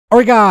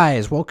Alright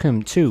guys,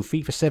 welcome to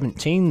FIFA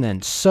 17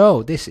 then.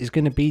 So this is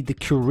going to be the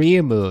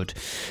career mode.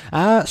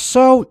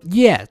 So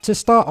yeah, to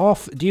start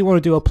off, do you want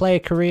to do a player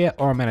career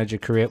or a manager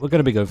career? We're going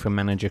to be going for a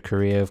manager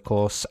career, of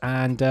course.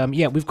 And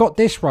yeah, we've got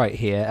this right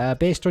here,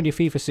 based on your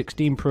FIFA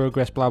 16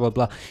 progress, blah blah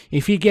blah.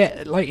 If you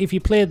get, like, if you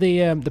play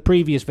the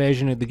previous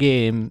version of the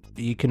game,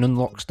 you can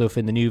unlock stuff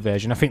in the new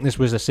version. I think this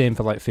was the same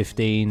for like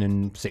 15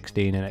 and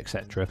 16 and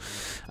etc.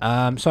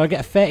 So I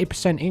get a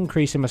 30%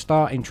 increase in my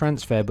starting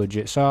transfer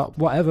budget. So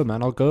whatever,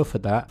 man, I'll go for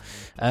that,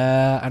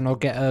 and I'll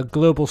get a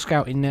global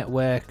scouting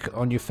network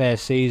on your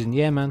first season.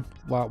 Yeah, man,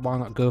 why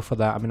not go for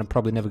that? I mean, I'm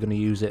probably never going to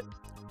use it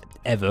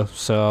ever,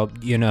 so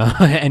you know,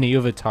 any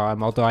other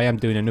time. Although I am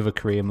doing another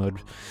career mode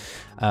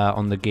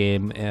on the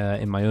game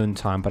in my own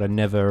time, but I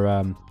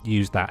never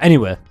used that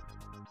anyway.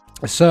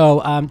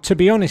 So, to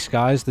be honest,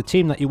 guys, the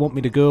team that you want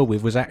me to go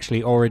with was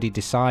actually already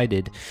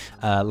decided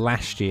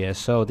last year.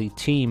 So, the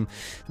team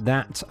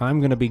that I'm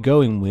going to be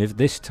going with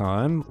this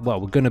time,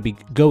 well, we're going to be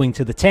going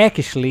to the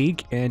Turkish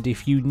League. And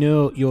if you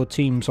know your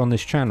teams on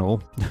this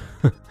channel,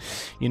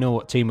 you know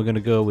what team we're going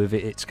to go with.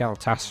 It's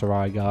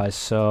Galatasaray, guys.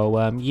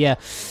 So, yeah.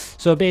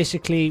 So,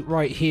 basically,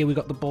 right here, we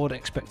got the board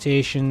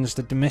expectations.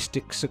 The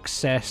domestic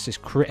success is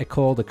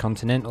critical. The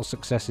continental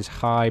success is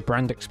high.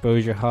 Brand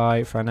exposure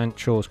high.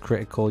 Financial is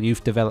critical.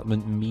 Youth development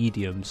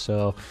medium.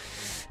 So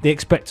they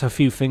expect a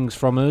few things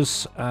from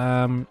us.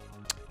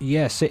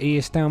 Yeah, City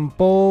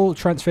Istanbul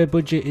transfer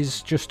budget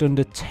is just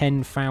under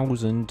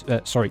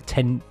 10,000. Sorry,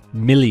 10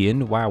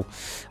 million. Wow.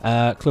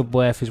 Club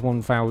worth is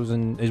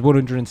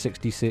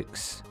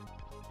 166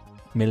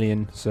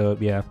 million. So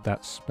yeah,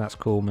 that's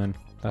cool, man.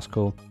 That's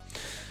cool.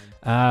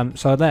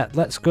 So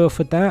let's go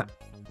for that.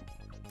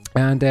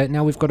 And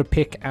now we've got to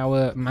pick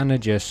our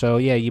manager. So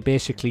yeah, you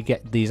basically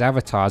get these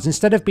avatars.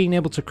 Instead of being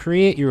able to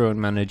create your own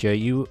manager,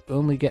 you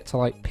only get to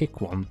like pick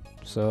one.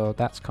 So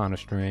that's kind of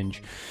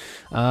strange.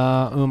 Who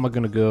am I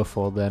going to go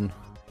for then?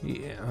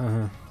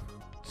 Yeah,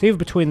 it's either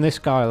between this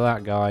guy or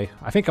that guy.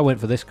 I think I went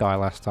for this guy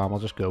last time. I'll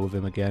just go with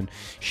him again.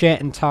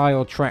 Shirt and tie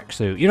or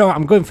tracksuit? You know what?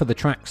 I'm going for the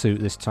tracksuit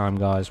this time,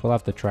 guys. We'll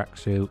have the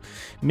tracksuit.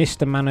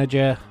 Mr.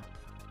 Manager.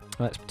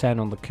 Let's pretend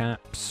on the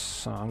caps.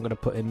 So I'm going to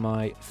put in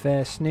my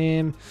first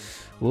name.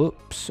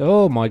 Whoops.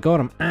 Oh my god,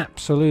 I'm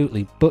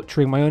absolutely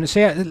butchering my own.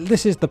 See,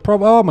 this is the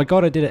problem. Oh my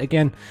god, I did it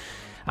again.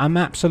 I'm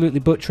absolutely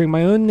butchering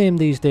my own name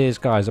these days,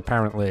 guys,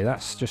 apparently.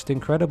 That's just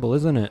incredible,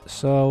 isn't it?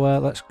 So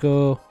let's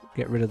go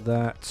get rid of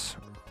that.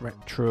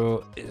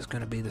 Retro is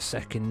going to be the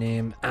second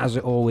name, as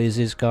it always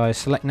is, guys.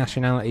 Select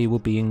nationality will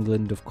be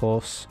England, of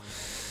course.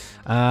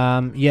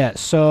 Yeah,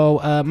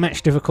 so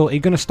match difficulty,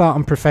 going to start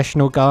on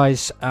professional,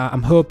 guys.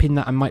 I'm hoping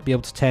that I might be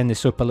able to turn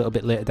this up a little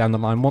bit later down the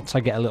line once I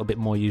get a little bit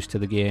more used to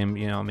the game,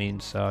 you know what I mean?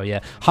 So yeah,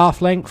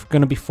 half length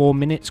going to be 4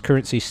 minutes.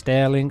 Currency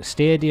sterling.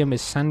 Stadium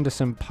is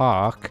Sanderson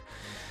Park.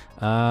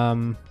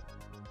 Okay.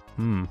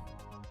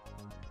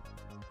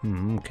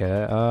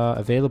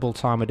 Available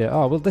time of day.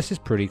 Oh well, this is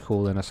pretty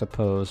cool then, I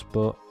suppose.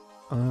 But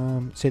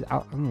see, I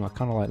kind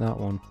of like that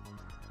one.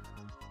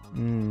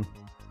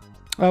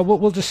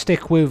 We'll just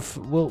stick with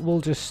we'll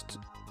just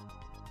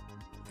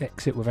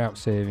exit without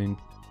saving.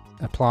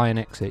 Apply and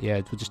exit.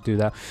 Yeah, we'll just do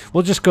that.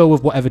 We'll just go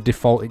with whatever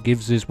default it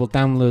gives us. We'll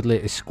download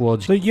latest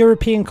squads. The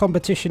European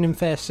competition in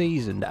first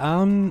season.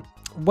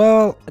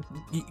 Well,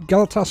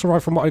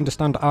 Galatasaray, from what I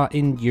understand, are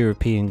in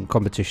European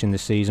competition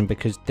this season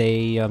because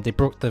they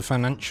broke the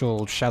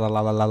financial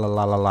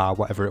shalalalalalalalala,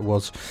 whatever it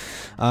was.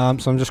 So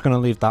I'm just going to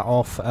leave that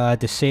off.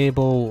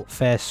 Disable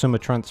first summer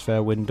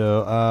transfer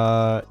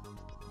window.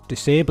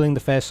 Disabling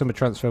the first summer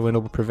transfer window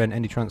will prevent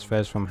any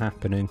transfers from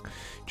happening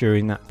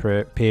during that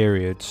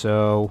period.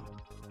 So,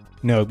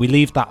 no, we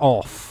leave that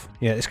off.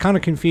 Yeah, it's kind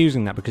of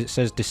confusing that because it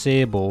says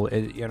disable.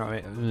 You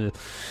know.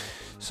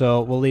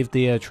 So we'll leave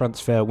the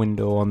transfer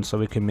window on so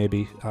we can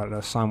maybe, I don't know,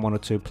 sign 1 or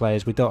 2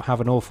 players. We don't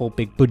have an awful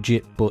big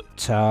budget, but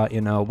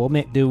you know, we'll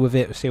make do with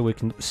it. See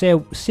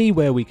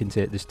where we can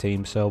take this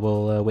team. So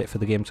we'll wait for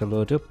the game to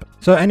load up.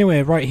 So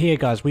anyway, right here,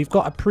 guys, we've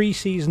got a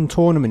pre-season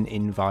tournament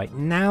invite.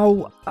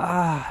 Now,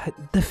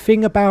 the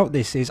thing about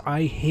this is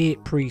I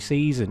hate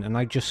pre-season, and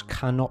I just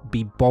cannot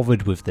be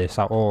bothered with this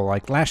at all.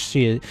 Like last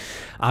year,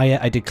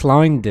 I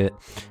declined it,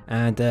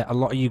 and a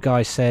lot of you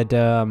guys said,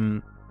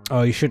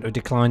 oh, you shouldn't have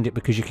declined it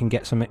because you can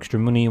get some extra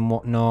money and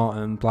whatnot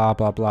and blah,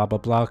 blah, blah, blah,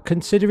 blah.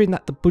 Considering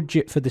that the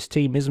budget for this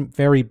team isn't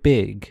very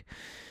big,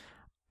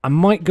 I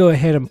might go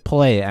ahead and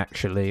play it,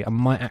 actually. I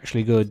might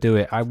actually go do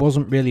it. I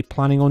wasn't really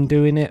planning on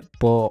doing it,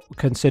 but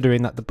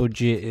considering that the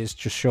budget is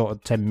just short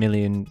of 10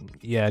 million,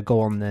 yeah, go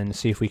on then,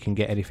 see if we can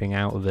get anything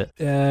out of it.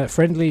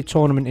 Friendly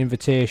tournament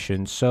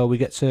invitation. So we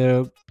get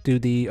to do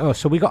the... Oh,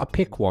 so we got to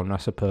pick one, I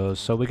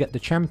suppose. So we get the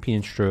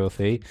Champions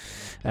Trophy,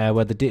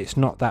 where it's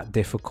not that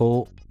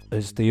difficult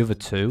as the other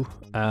two.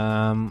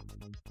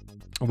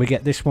 We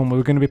get this one where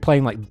we're going to be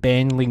playing like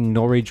Burnley,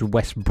 Norwich,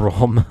 West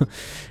Brom.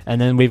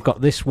 And then we've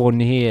got this one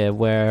here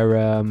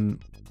where we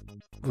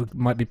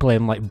might be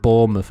playing like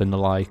Bournemouth and the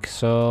like.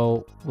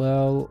 So,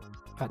 well,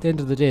 at the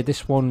end of the day,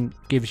 this one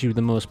gives you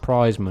the most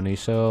prize money,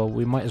 so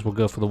we might as well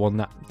go for the one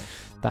that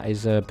that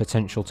is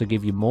potential to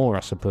give you more,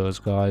 I suppose,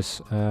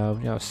 guys. You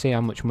know, see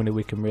how much money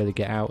we can really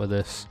get out of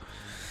this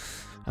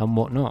and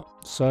whatnot.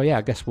 So yeah,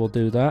 I guess we'll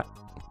do that.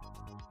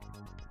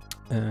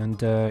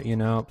 And you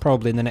know,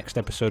 probably in the next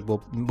episode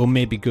we'll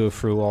maybe go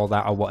through all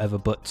that or whatever.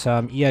 But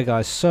yeah,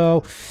 guys,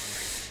 so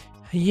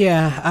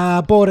yeah,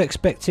 board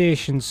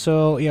expectations.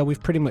 So yeah,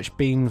 we've pretty much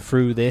been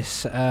through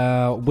this.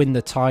 Win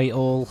the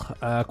title,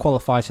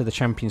 qualify to the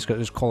Champions Cup,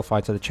 just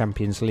qualify to the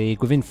Champions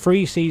League. Within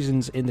 3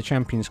 seasons in the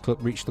Champions Cup,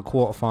 reach the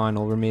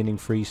quarterfinal, remaining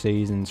 3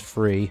 seasons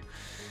free.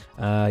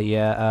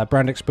 Yeah,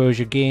 brand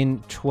exposure gain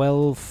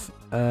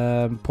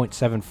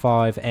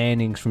 12.75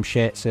 earnings from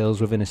shirt sales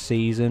within a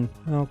season.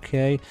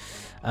 Okay.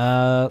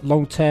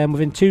 Long term,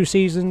 within 2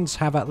 seasons,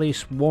 have at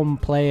least 1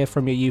 player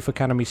from your youth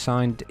academy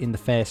signed in the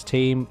first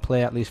team.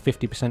 Play at least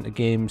 50% of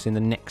games in the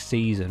next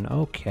season.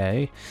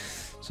 Okay,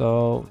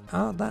 so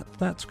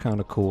that's kind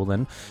of cool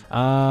then.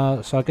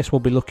 So I guess we'll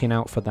be looking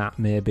out for that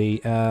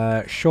maybe.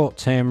 Short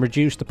term,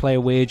 reduce the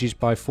player wages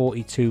by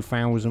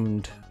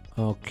 42,000.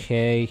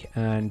 Okay,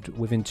 and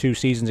within 2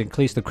 seasons,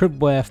 increase the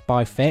club worth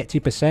by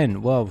 30%.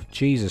 Well,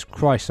 Jesus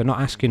Christ, they're not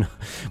asking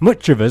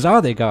much of us,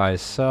 are they,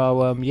 guys?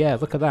 So, yeah,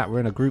 look at that. We're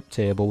in a group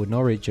table with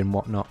Norwich and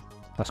whatnot.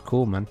 That's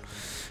cool, man.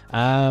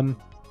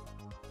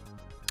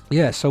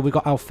 Yeah, so we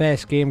got our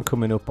first game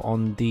coming up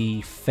on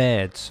the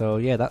 3rd. So,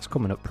 yeah, that's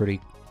coming up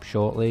pretty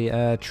shortly.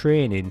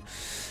 Training.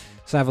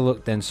 Let's have a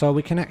look then. So,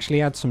 we can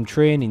actually add some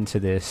training to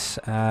this.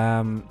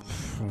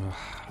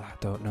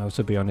 Don't know,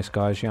 to be honest,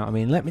 guys. You know what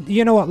I mean?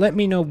 You know what, let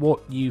me know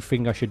what you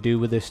think I should do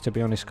with this, to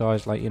be honest,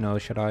 guys. Like, you know,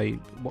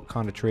 what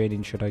kind of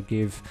training should I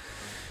give?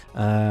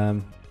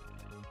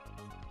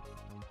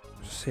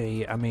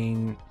 See, I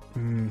mean,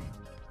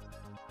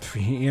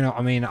 you know,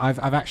 I mean, I've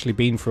actually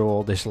been through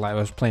all this. Like, I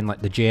was playing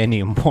like the journey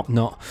and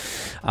whatnot.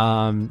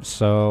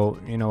 So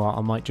you know what,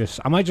 I might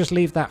just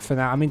leave that for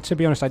that. I mean, to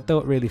be honest, I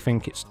don't really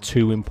think it's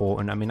too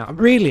important. I mean,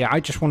 I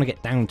just want to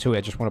get down to it.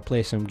 I just want to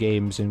play some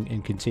games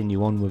and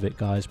continue on with it,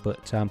 guys.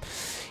 But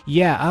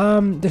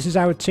yeah, this is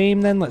our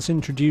team then. Let's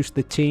introduce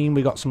the team.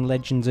 We got some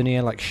legends in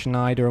here like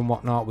Schneider and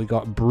whatnot. We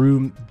got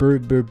Bremer.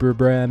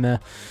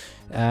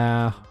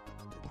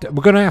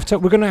 We're gonna have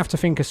to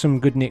think of some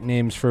good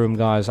nicknames for them,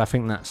 guys. I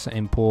think that's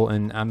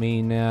important. I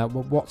mean,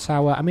 what's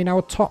our? I mean,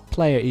 our top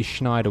player is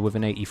Schneider with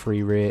an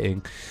 83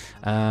 rating.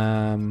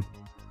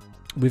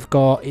 We've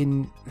got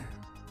Inan.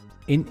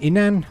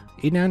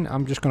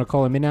 I'm just gonna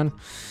call him Inan,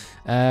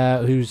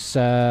 who's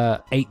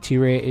 80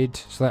 rated,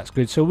 so that's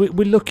good. So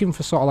we're looking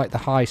for sort of like the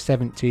high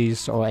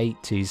 70s or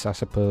 80s, I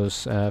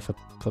suppose,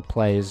 for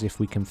players if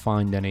we can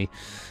find any.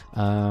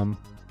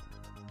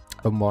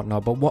 And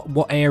whatnot, but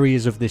what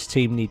areas of this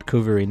team need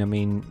covering? I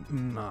mean,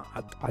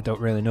 I don't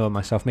really know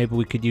myself. Maybe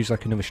we could use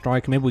like another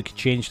striker. Maybe we could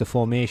change the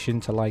formation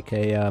to like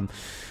a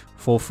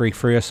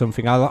 4-3-3 or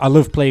something. I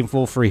love playing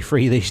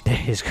 4-3-3 these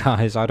days,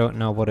 guys. I don't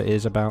know what it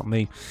is about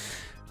me,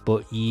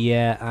 but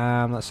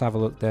yeah, let's have a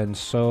look then.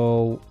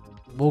 So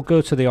we'll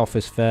go to the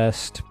office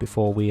first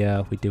before we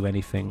do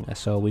anything.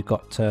 So we've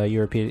got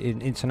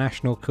European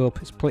International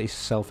Cup. It's pretty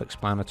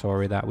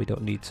self-explanatory that we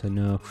don't need to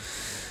know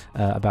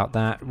about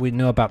that. We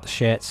know about the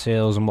shirt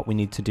sales and what we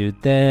need to do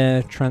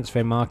there.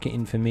 Transfer market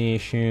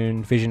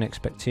information, vision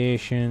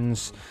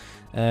expectations.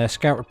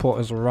 Scout report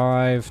has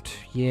arrived.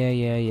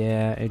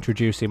 Yeah.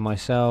 Introducing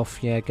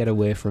myself. Yeah, get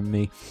away from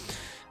me.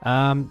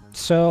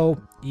 So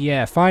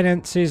yeah,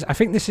 finances. I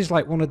think this is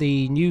like one of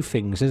the new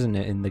things, isn't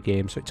it, in the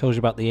game? So it tells you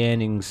about the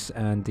earnings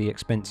and the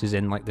expenses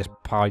in like this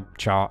pie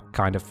chart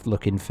kind of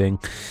looking thing.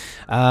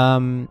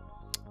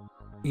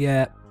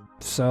 Yeah.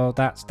 So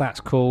that's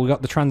cool. We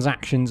got the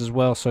transactions as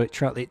well, so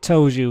it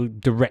tells you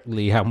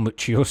directly how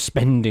much you're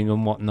spending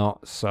and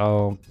whatnot.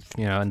 So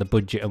you know, and the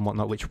budget and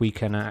whatnot, which we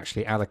can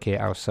actually allocate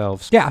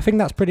ourselves. Yeah, I think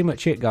that's pretty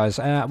much it, guys.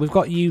 We've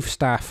got youth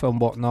staff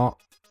and whatnot,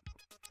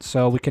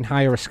 so we can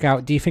hire a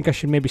scout. Do you think I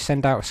should maybe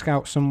send out a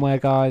scout somewhere,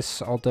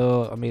 guys?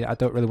 Although I mean, I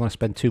don't really want to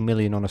spend 2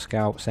 million on a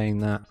scout.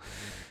 Saying that,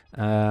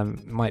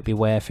 might be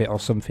worth it or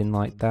something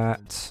like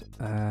that.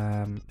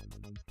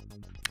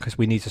 Because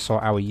we need to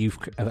sort our youth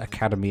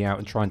academy out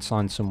and try and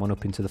sign someone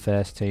up into the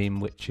first team,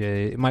 which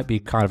it might be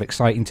kind of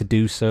exciting to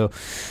do so.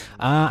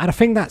 And I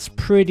think that's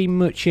pretty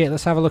much it.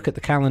 Let's have a look at the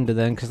calendar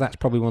then, because that's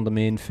probably one of the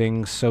main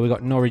things. So we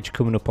got Norwich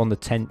coming up on the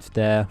 10th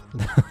there.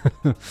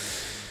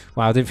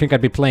 Wow, I didn't think I'd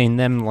be playing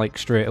them like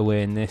straight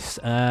away in this.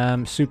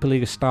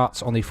 Superliga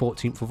starts on the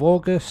 14th of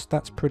August.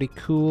 That's pretty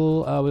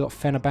cool. We got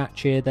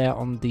Fenerbahce there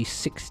on the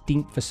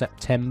 16th of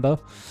September.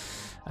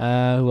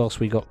 Who else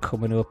we got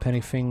coming up?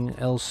 Anything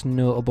else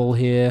notable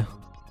here?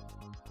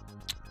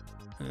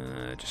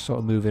 Just sort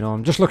of moving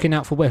on. Just looking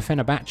out for where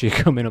Fenerbahce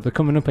are coming up. They're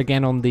coming up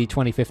again on the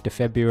 25th of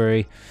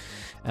February.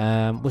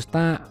 Was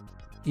that?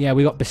 Yeah,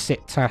 we got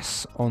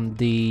Besiktas on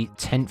the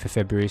 10th of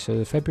February.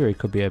 So February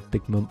could be a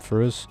big month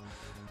for us.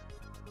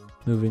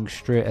 Moving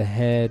straight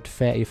ahead,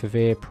 30th of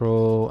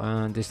April.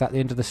 And is that the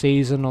end of the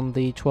season on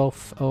the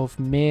 12th of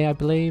May, I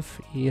believe?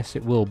 Yes,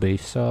 it will be.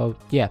 So,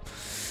 yeah.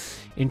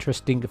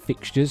 interesting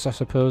fixtures, I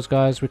suppose,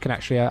 guys. We can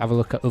actually have a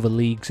look at other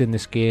leagues in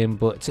this game.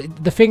 But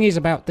the thing is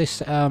about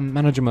this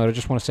manager mode, I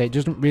just want to say, it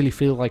doesn't really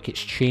feel like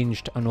it's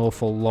changed an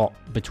awful lot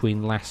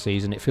between last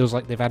season. It feels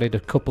like they've added a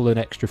couple of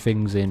extra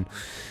things in.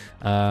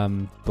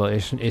 But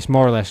it's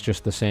more or less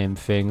just the same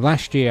thing.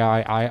 Last year,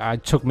 I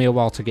took me a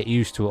while to get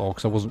used to it all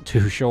because I wasn't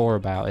too sure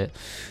about it.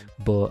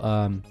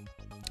 But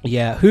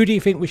yeah, who do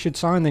you think we should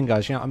sign then,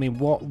 guys? You know what I mean?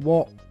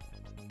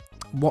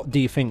 What do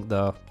you think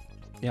though?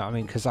 You know what I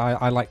mean? Because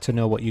I like to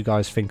know what you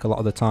guys think a lot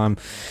of the time,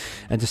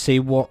 and to see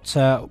what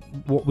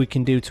we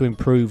can do to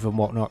improve and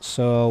whatnot.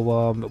 So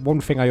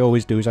one thing I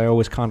always do is I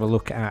always kind of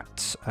look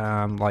at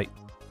like,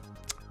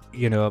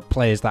 you know,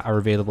 players that are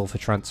available for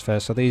transfer.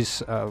 So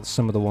these are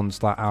some of the ones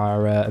that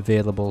are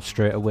available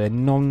straight away.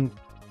 None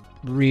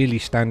really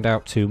stand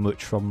out too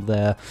much from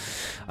there.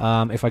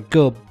 If I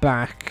go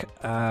back,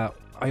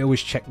 I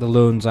always check the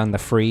loans and the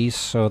frees,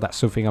 so that's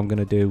something I'm going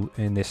to do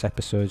in this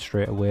episode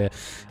straight away.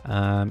 You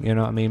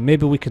know what I mean?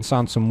 Maybe we can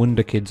sign some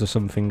wonder kids or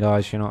something,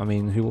 guys. You know what I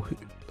mean? Who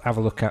have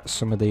a look at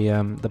some of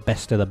the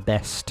best of the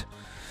best,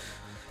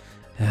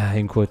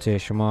 in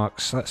quotation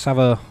marks. Let's have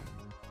a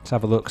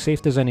look, see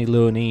if there's any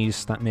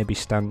loanees that maybe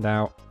stand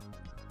out.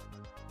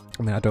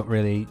 I mean, I don't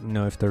really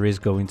know if there is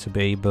going to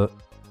be, but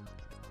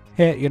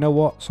hey, you know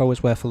what? It's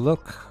always worth a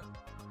look.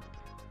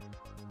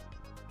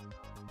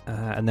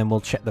 And then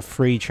we'll check the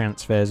free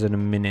transfers in a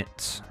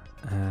minute.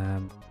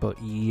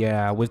 But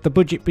yeah, with the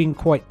budget being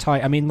quite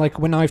tight, I mean, like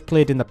when I've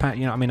played in the past,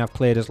 you know what I mean, I've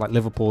played as like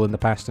Liverpool in the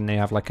past and they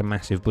have like a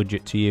massive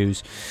budget to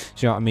use.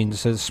 So you know what I mean?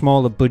 So the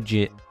smaller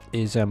budget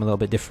is a little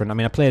bit different. I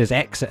mean, I played as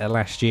Exeter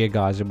last year,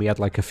 guys, and we had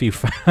like a few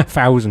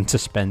thousand to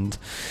spend.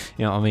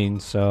 You know what I mean?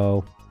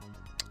 So,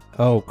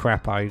 oh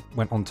crap, I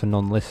went on to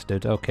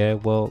non-listed. Okay,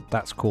 well,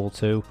 that's cool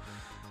too.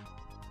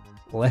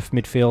 Left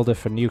midfielder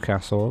for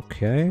Newcastle.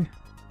 Okay.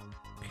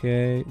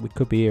 Okay, we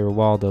could be here a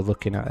while though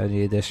looking at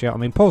any of this. Yeah, I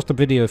mean, post a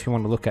video if you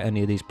want to look at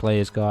any of these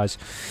players, guys.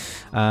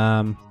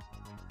 I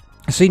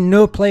see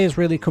no players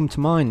really come to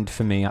mind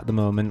for me at the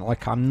moment.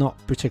 Like, I'm not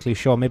particularly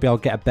sure. Maybe I'll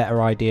get a better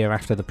idea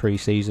after the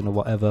pre-season or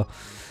whatever,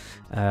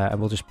 and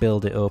we'll just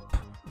build it up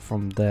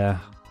from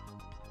there.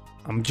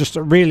 I'm just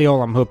really,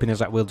 all I'm hoping is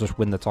that we'll just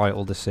win the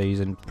title this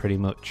season, pretty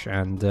much,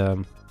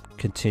 and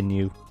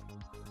continue.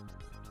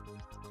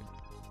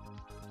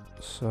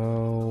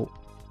 So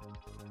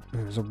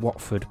there's a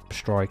Watford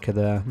striker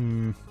there.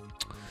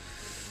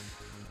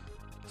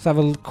 Let's have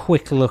a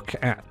quick look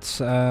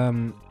at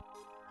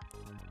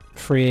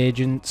free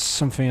agents,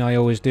 something I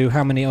always do.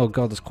 How many? Oh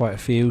god, there's quite a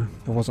few.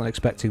 I wasn't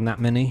expecting that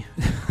many.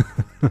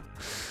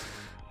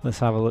 Let's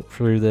have a look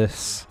through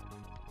this.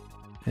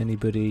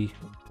 Anybody?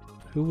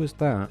 Who was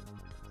that?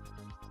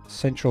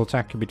 Central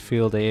attacking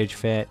midfielder, age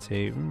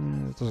 30.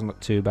 Doesn't look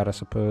too bad, I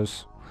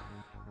suppose.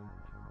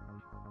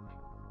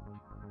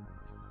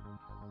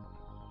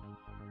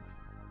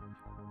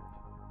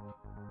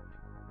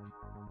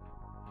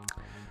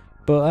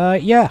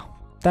 But yeah,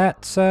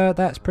 that's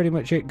pretty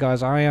much it,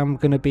 guys. I am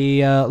going to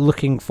be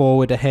looking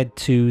forward ahead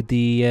to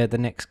the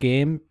next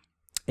game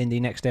in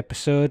the next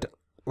episode.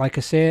 Like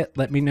I say,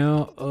 let me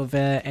know of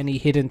any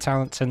hidden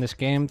talents in this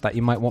game that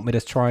you might want me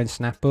to try and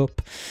snap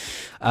up.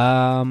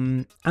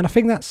 And I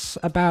think that's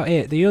about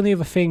it. The only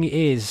other thing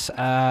is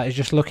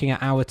just looking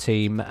at our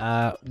team.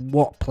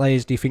 What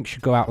players do you think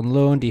should go out on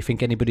loan? Do you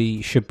think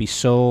anybody should be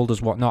sold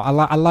as whatnot?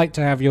 I like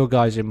to have your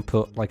guys'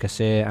 input, like I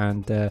say,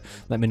 and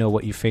let me know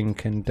what you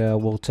think, and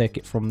we'll take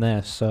it from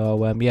there.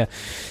 So yeah,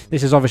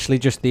 this is obviously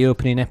just the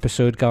opening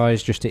episode,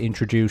 guys, just to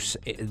introduce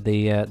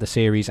the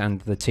series and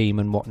the team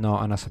and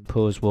whatnot. And I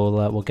suppose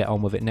we'll get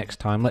on with it next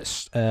time.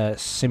 Let's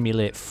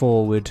simulate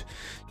forward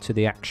to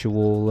the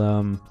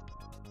actual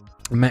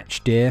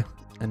match day,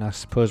 and I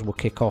suppose we'll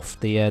kick off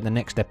the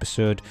next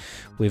episode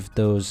with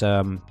those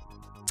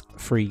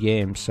 3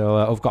 games. So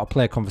I've got a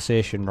player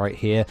conversation right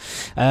here.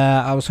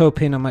 I was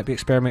hoping I might be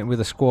experimenting with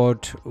a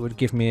squad, would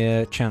give me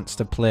a chance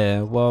to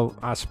play. Well,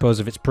 I suppose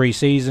if it's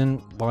pre-season,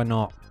 why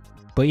not?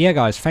 But yeah,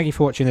 guys, thank you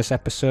for watching this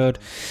episode.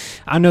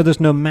 I know there's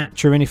no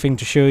match or anything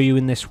to show you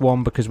in this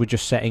one because we're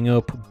just setting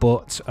up,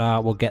 but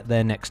we'll get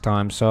there next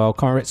time. So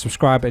comment,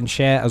 subscribe, and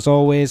share. As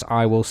always,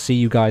 I will see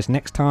you guys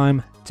next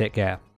time. Take care.